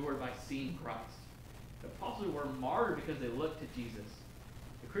he endured by seeing Christ. The apostles were martyred because they looked to Jesus.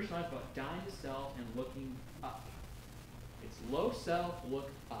 The Christian life is about dying to self and looking up. It's low self, look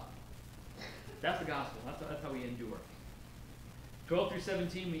up. That's the gospel. That's how we endure. 12 through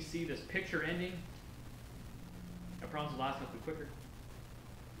 17, we see this picture ending. I promise the last one will be quicker.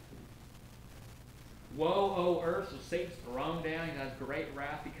 Woe, O earth, so Satan's thrown down. He has great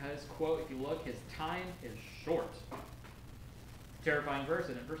wrath because, quote, if you look, his time is short. Terrifying verse,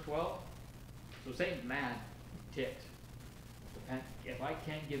 isn't it? Verse 12. So Satan's mad, ticked. If I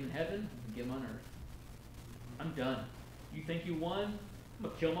can't give him heaven, I can give him on earth. I'm done. You think you won? I'm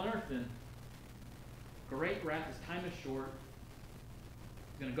going to kill him on earth then. Great wrath, his time is short.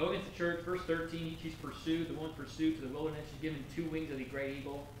 He's going to go against the church. Verse 13, she's pursued. The woman's pursued to the wilderness. She's given 2 wings of the great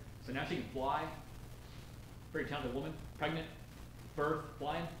eagle. So now she can fly. Very talented woman. Pregnant. Birth.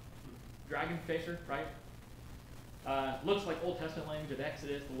 Flying. Dragon facer, right? Looks like Old Testament language of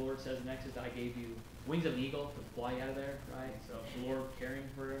Exodus. The Lord says in Exodus, I gave you wings of an eagle to fly out of there, right? So the Lord caring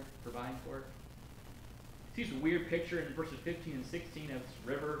for her, providing for her. See this weird picture in verses 15 and 16 of this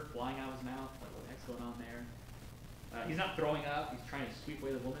river flying out of his mouth. Like, what the heck's going on there? He's not throwing up. He's trying to sweep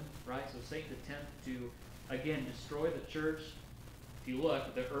away the woman, right? So Satan's attempt to, again, destroy the church. If you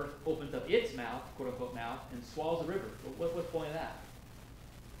look, the earth opens up its mouth, quote unquote mouth, and swallows the river. What's the point of that?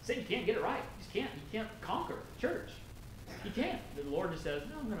 Satan can't get it right. He just can't. He can't conquer the church. He can't. The Lord just says,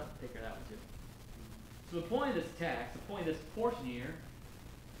 no, I'm going to take care of that one too. So the point of this text, the point of this portion here,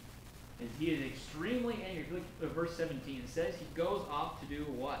 is he is extremely angry. If you look at verse 17, it says he goes off to do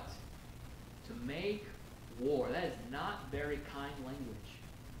what? To make war. That is not very kind language.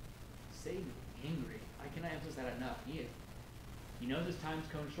 Satan is angry. I cannot emphasize that enough. He knows his time's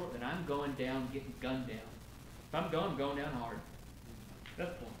coming short, then I'm going down, getting gunned down. If I'm going down hard.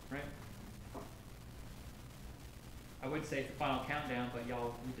 That's the point, right? I would say it's the final countdown, but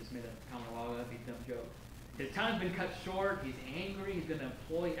y'all, we just made a comment a while ago. That'd be a dumb joke. His time's been cut short. He's angry. He's going to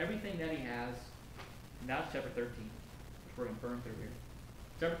employ everything that he has. And that's chapter 13, which we're going to burn through here.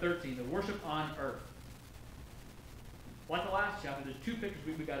 Chapter 13, the worship on earth. Like the last chapter, there's 2 pictures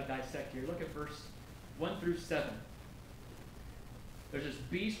we've got to dissect here. Look at verse 1 through 7. There's this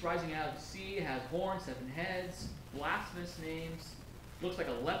beast rising out of the sea. It has horns, 7 heads, blasphemous names. Looks like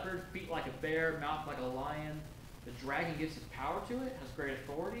a leopard, feet like a bear, mouth like a lion. The dragon gives his power to it, has great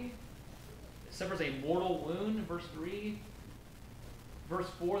authority. It suffers a mortal wound in verse 3. Verse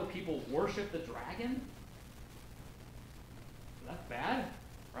 4, the people worship the dragon. That's bad,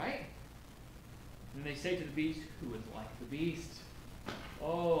 right? And they say to the beast, who is like the beast?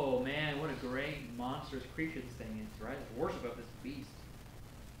 Oh man, what a great monstrous creature this thing is, right? It's worship of this beast.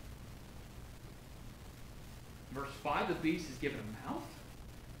 Verse 5, the beast is given a mouth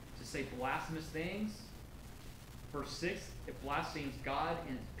to say blasphemous things. Verse 6, it blasphemes God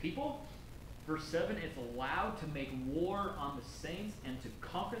and his people. Verse 7, it's allowed to make war on the saints and to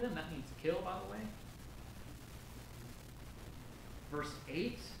conquer them. That means kill, by the way. Verse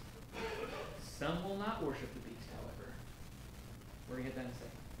 8, some will not worship the beast, however. We're going to get that in a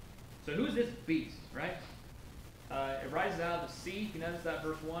second. So who is this beast, right? It rises out of the sea. If you notice that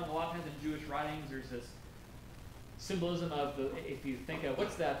verse 1, a lot of times in Jewish writings, there's this symbolism of the, if you think of,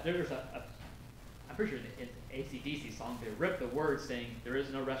 what's that? There's I'm pretty sure it's an AC/DC song. They rip the words saying, there is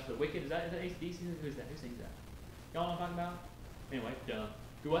no rest for the wicked. Is that AC/DC? Who's that? Who sings that? Y'all know what I'm talking about? Anyway, dumb.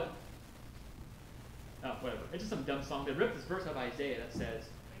 Do what? Oh, whatever. It's just some dumb song. They ripped this verse out of Isaiah that says, I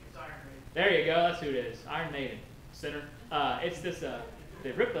think it's Iron Maiden. There you go. That's who it is. Iron Maiden. Sinner. It's this,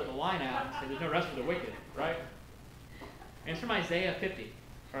 they ripped the line out and said, there's no rest for the wicked, right? And it's from Isaiah 50.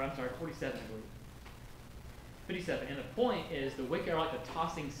 Or I'm sorry, 47, I believe. 57. And the point is, the wicked are like a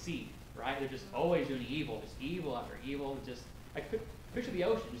tossing sea, right? They're just always doing evil, just evil after evil. Just like picture the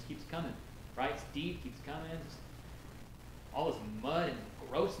ocean just keeps coming, right? It's deep, keeps coming. Just all this mud and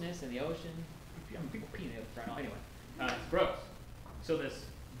grossness in the ocean. I mean, people peeing in it right now. Anyway, it's gross. So this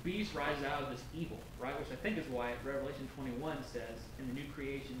beast rises out of this evil, right? Which I think is why Revelation 21 says, in the new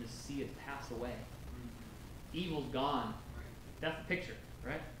creation, the sea has passed away. Evil's gone. That's the picture,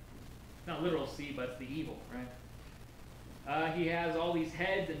 right? It's not literal sea, but it's the evil, right? He has all these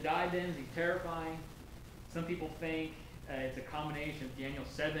heads and diadems. He's terrifying. Some people think it's a combination of Daniel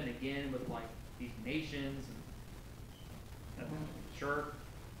 7 again with like these nations. Sure,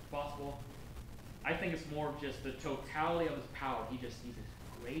 it's possible. I think it's more of just the totality of his power. He's this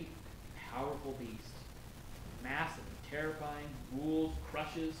great, powerful beast. Massive, terrifying, rules,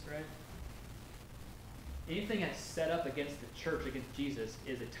 crushes, right? Anything that's set up against the church, against Jesus,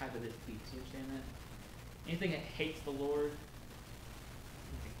 is a type of this beast. You understand that? Anything that hates the Lord,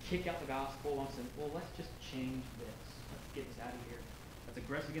 to kick out the gospel, wants to, well, let's just change this. Let's get this out of here. That's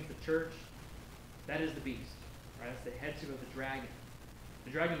aggressive against the church. That is the beast, right? That's the headship of the dragon.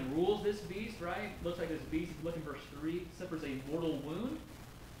 The dragon rules this beast, right? Looks like this beast, if you look in verse 3, suffers a mortal wound.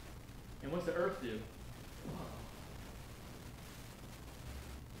 And what's the earth do? Whoa.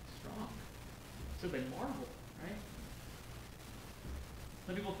 Strong. So they marvel, right?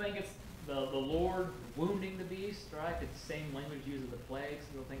 Some people think it's the Lord wounding the beast, right? It's the same language used as the plagues.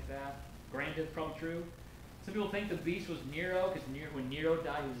 Some people think that. Granted, probably true. Some people think the beast was Nero, because when Nero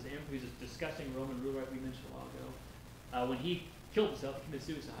died, he was a disgusting Roman ruler, like we mentioned a while ago. When he killed himself, he committed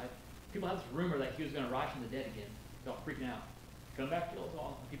suicide. People had this rumor that he was going to rise from the dead again. They're all freaking out. Come back, kill us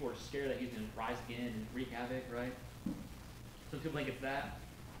all. People were scared that he's going to rise again and wreak havoc, right? Some people think it's that.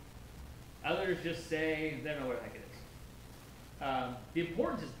 Others just say they don't know what the heck it is. The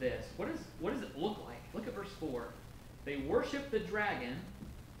importance is this. What does it look like? Look at verse 4. They worship the dragon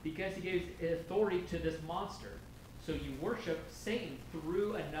because he gives authority to this monster. So you worship Satan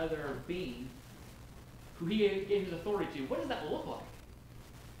through another being who he gave his authority to. What does that look like?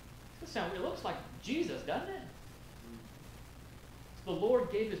 It looks like Jesus, doesn't it? So the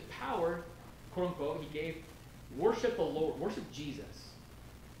Lord gave his power, quote unquote, he gave, worship the Lord, worship Jesus.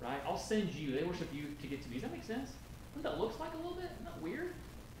 Right? I'll send you. They worship you to get to me. Does that make sense? What that looks like a little bit? Isn't that weird?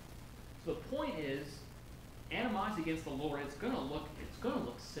 So the point is, animosity against the Lord, it's gonna look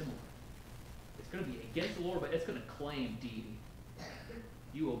similar. It's gonna be against the Lord, but it's gonna claim deity.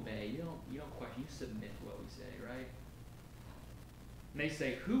 You obey. You don't question. You submit to what we say, right? And they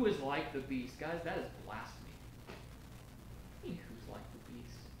say, who is like the beast? Guys, that is blasphemy. What do you mean, who's like the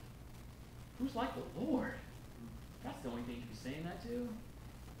beast? Who's like the Lord? That's the only thing you should be saying that to.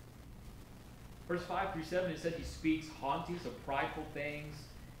 Verse 5 through 7, it says he speaks haughty, so prideful things.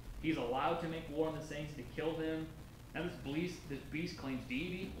 He's allowed to make war on the saints, to kill them. Now this beast claims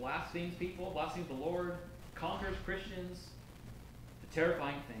deity, blasphemes people, blasphemes the Lord, conquers Christians. It's a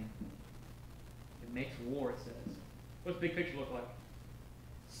terrifying thing. It makes war, it says. What's the big picture look like?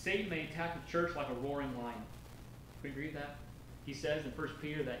 Satan may attack the church like a roaring lion. Can we agree with that? He says in 1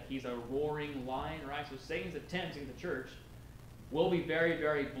 Peter that he's a roaring lion, right? So Satan's attempts against the church will be very,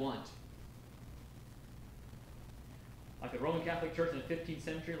 very blunt. Like the Roman Catholic Church in the 15th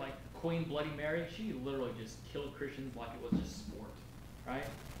century, like Queen Bloody Mary, she literally just killed Christians like it was just sport, right?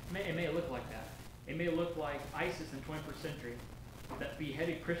 It may look like that. It may look like ISIS in the 21st century that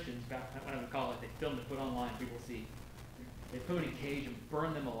beheaded Christians back, what I would call it, they filmed and put online, people see. They put them in a cage and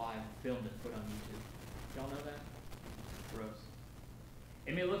burned them alive and filmed and put on YouTube. Y'all know that? Gross.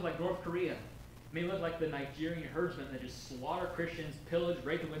 It may look like North Korea. It may look like the Nigerian herdsmen that just slaughter Christians, pillage,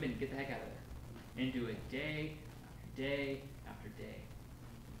 rape the women, and get the heck out of there. And do it day after day after day.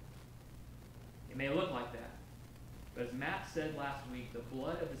 It may look like that. But as Matt said last week, the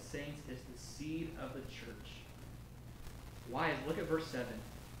blood of the saints is the seed of the church. Why? Look at verse 7.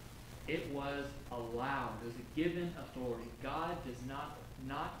 It was allowed. It was a given authority. God does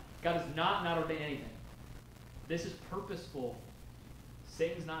not ordain anything. This is purposeful.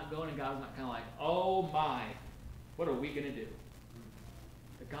 Satan's not going and God's not kind of like, oh my, what are we going to do?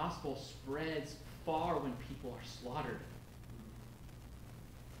 The gospel spreads far when people are slaughtered.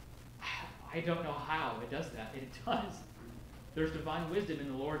 I don't know how it does that. It does. There's divine wisdom in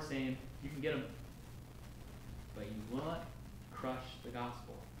the Lord saying, you can get them, but you will not crush the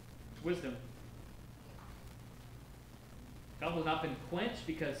gospel. It's wisdom. The gospel has not been quenched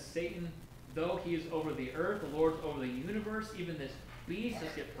because Satan, though he is over the earth, the Lord's over the universe, even this beast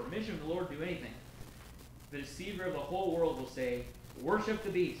doesn't get permission from the Lord to do anything. The deceiver of the whole world will say, worship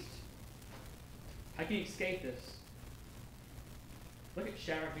the beast. How can you escape this? Look at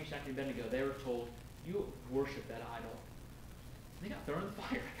Shadrach, Meshach, and Abednego. They were told, you worship that idol. They got thrown in the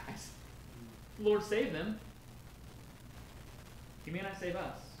fire, guys. The Lord saved them. He may not save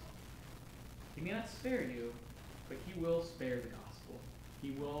us. He may not spare you, but he will spare the gospel.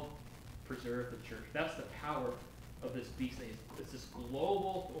 He will preserve the church. That's the power of this beast. It's this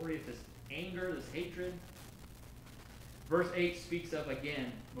global authority, it's this anger, this hatred. Verse 8 speaks of,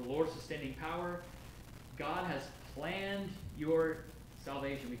 again, the Lord's sustaining power. God has planned your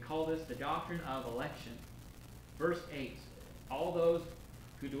salvation. We call this the doctrine of election. Verse 8, all those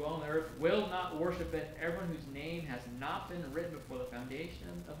who dwell on the earth will not worship it, everyone whose name has not been written before the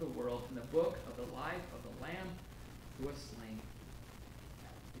foundation of the world in the book of the life of the Lamb who was slain.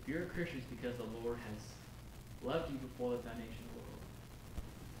 If you're a Christian, it's because the Lord has loved you before the foundation of the world.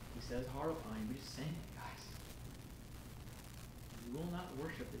 He says horrifying, but he's saying it, guys. You will not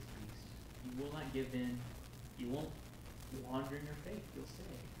worship this beast. You will not give in. You won't wander in your faith. You'll stay.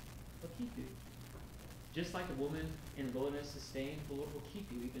 He'll keep you. Just like a woman in the wilderness sustained, the Lord will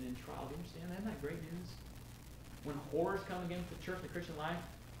keep you even in trial. Do you understand that? Isn't that great news? When horrors come against the church, the Christian life,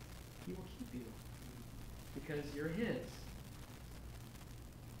 He will keep you. Because you're His.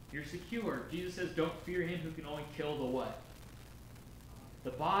 You're secure. Jesus says, don't fear him who can only kill the what?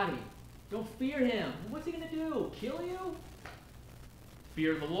 The body. Don't fear him. What's he going to do? Kill you?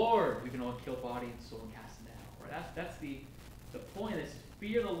 Fear the Lord who can only kill body and soul and cast them out. Right? That's the point of this.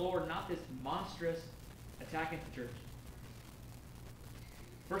 Fear the Lord, not this monstrous attack into the church.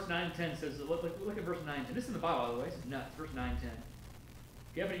 Verse 9 and 10 says, look at verse 9 and 10. This is in the Bible, by the way. This is nuts. Verse 9 and 10.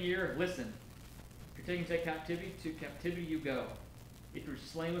 If you have an ear, listen. If you're taken to captivity you go. If you're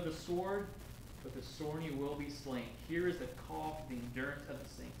slain with a sword, with a sword you will be slain. Here is the call for the endurance of the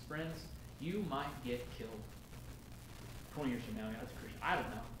saints. Friends, you might get killed. 20 years from now, as a Christian. I don't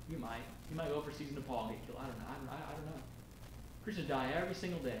know. You might. You might go overseas in Nepal and get killed. I don't know. I don't know. Christians die every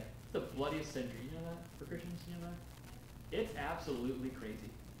single day. It's the bloodiest century. You know that? For Christians, you know that? It's absolutely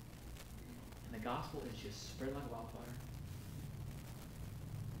crazy. And the gospel is just spread like wildfire.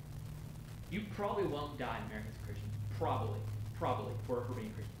 You probably won't die in America as a Christian. Probably, for being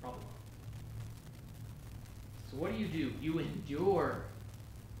a Christian. Probably won't. So what do? You endure.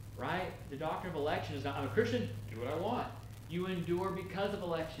 Right? The doctrine of election is not, I'm a Christian, do what I want. You endure because of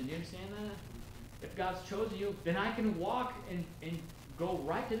election. Do you understand that? If God's chosen you, then I can walk and go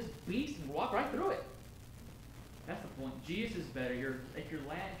right to this beast and walk right through it. That's the point. Jesus is better. If your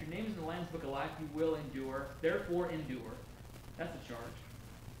name is in the Lamb's Book of Life, you will endure. Therefore, endure. That's the charge.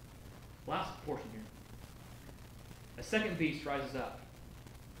 Last portion here. A second beast rises up.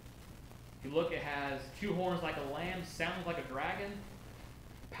 If you look, it has two horns like a lamb, sounds like a dragon.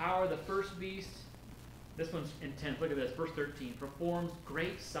 Power of the first beast. This one's intense. Look at this. Verse 13. Performs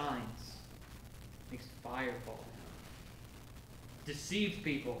great signs. Makes fire fall down. Deceives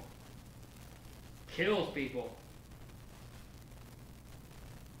people. Kills people.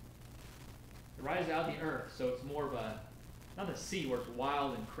 It rises out of the earth, so it's more of a, not a sea where it's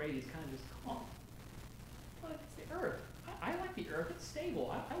wild and crazy. It's kind of just calm. But it's the earth. I like the earth. It's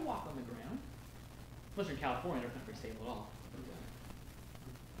stable. I walk on the ground. Unless you're in California, it's not very stable at all.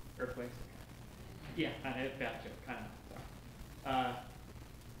 Earthquakes. Yeah, bad joke, kind of.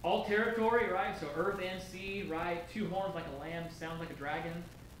 All territory, right? So earth and sea, right? Two horns like a lamb, sounds like a dragon.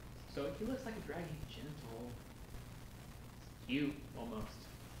 So he looks like a dragon. He's gentle. It's cute, almost.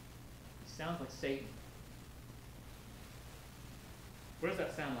 He sounds like Satan. What does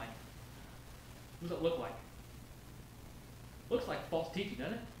that sound like? What does it look like? Looks like false teaching,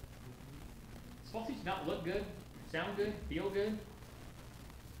 doesn't it? Does false teaching not look good, sound good, feel good?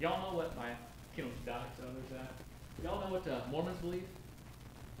 Y'all know what my Kindle died, so there's that. Y'all know what Mormons believe?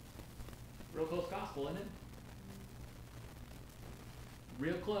 Real close gospel, isn't it?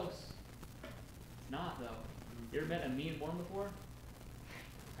 Real close. It's not, though. You ever met a mean Mormon before?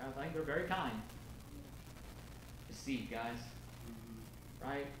 I think they're very kind. Deceived, guys.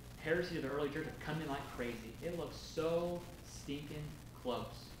 Right? Heresy of the early church have come in like crazy. It looks so stinking close.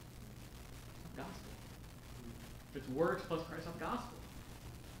 Gospel. If it's works plus Christ, not gospel.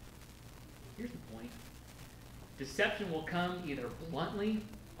 Here's the point. Deception will come either bluntly,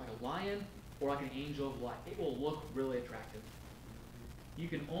 like a lion, or like an angel of light. It will look really attractive. You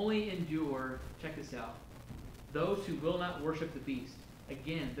can only endure, check this out, those who will not worship the beast.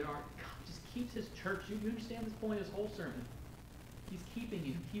 Again, God just keeps his church. You understand this point of this whole sermon. He's keeping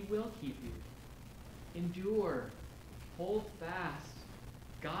you. He will keep you. Endure. Hold fast.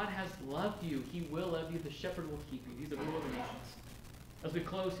 God has loved you. He will love you. The shepherd will keep you. He's the ruler of the nations. As we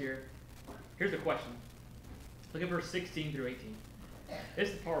close here, here's the question. Look at verse 16 through 18. This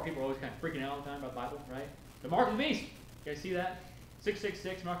is the part where people are always kind of freaking out all the time about the Bible, right? The mark of the beast. You guys see that?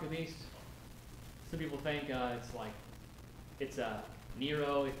 666, mark of the beast. Some people think it's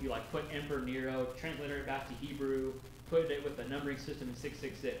Nero. If you put Emperor Nero, translate it back to Hebrew, put it with the numbering system in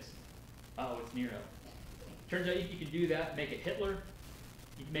 666. Oh, it's Nero. Turns out you can do that, make it Hitler.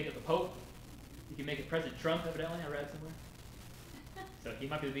 You can make it the Pope. You can make it President Trump, evidently. I read somewhere. So he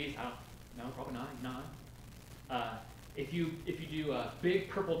might be the beast. I don't know. Probably not. If you do a big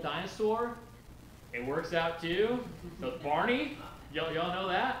purple dinosaur, it works out too. So it's Barney. Y'all know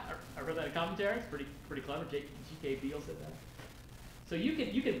that? I read that in commentary. It's pretty clever. G.K. Beale said that. So you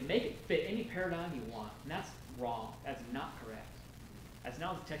can make it fit any paradigm you want, and that's wrong. That's not correct. That's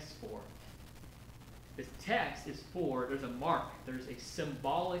not what the text is for. This text is for, there's a mark, there's a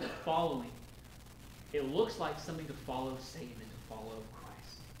symbolic following. It looks like something to follow Satan and to follow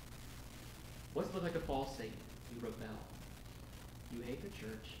Christ. What's it look like to fall Satan? You rebel. You hate the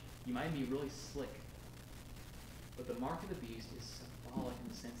church. You might be really slick. But the mark of the beast is symbolic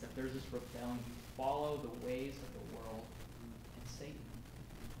in the sense that there's this rebellion. You follow the ways of the world and Satan.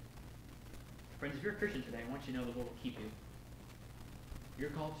 Friends, if you're a Christian today, I want you to know the Lord will keep you.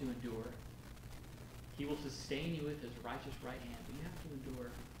 You're called to endure. He will sustain you with his righteous right hand, but you have to endure.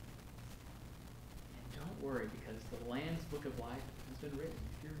 And don't worry, because the Lamb's book of life has been written.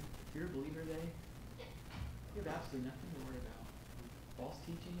 If you're a believer today, you have absolutely nothing to worry about. False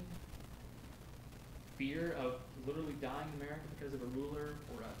teaching, fear of literally dying in America because of a ruler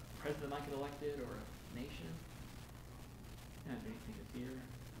or a president that might get elected or a nation. You don't have anything to fear.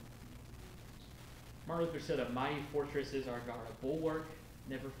 Martin Luther said, "A mighty fortress is our God, a bulwark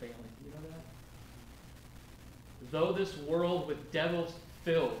never failing." You know that? "Though this world with devils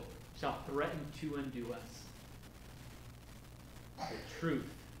filled shall threaten to undo us, the truth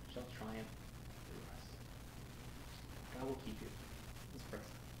shall triumph through us." God will keep you. Let's pray.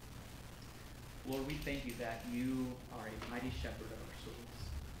 Lord, we thank you that you are a mighty shepherd of our souls.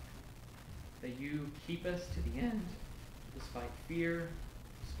 That you keep us to the end, despite fear,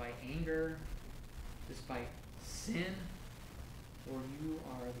 despite anger, despite sin. Lord, you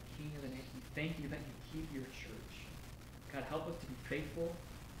are the King of the nation. Thank you that you keep your church. God, help us to be faithful.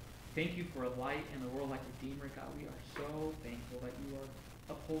 Thank you for a light in the world like Redeemer. God, we are so thankful that you are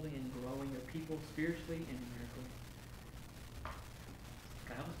upholding and growing your people spiritually and numerically.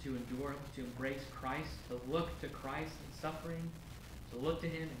 God, help us to endure, help us to embrace Christ, to look to Christ in suffering, to look to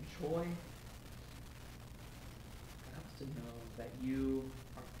him in joy. God, help us to know that you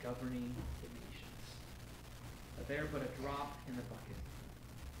are governing the nations, that they are but a drop in the bucket.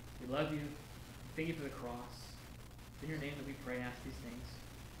 We love you. Thank you for the cross. In your name that we pray and ask these things.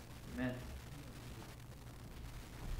 Amen.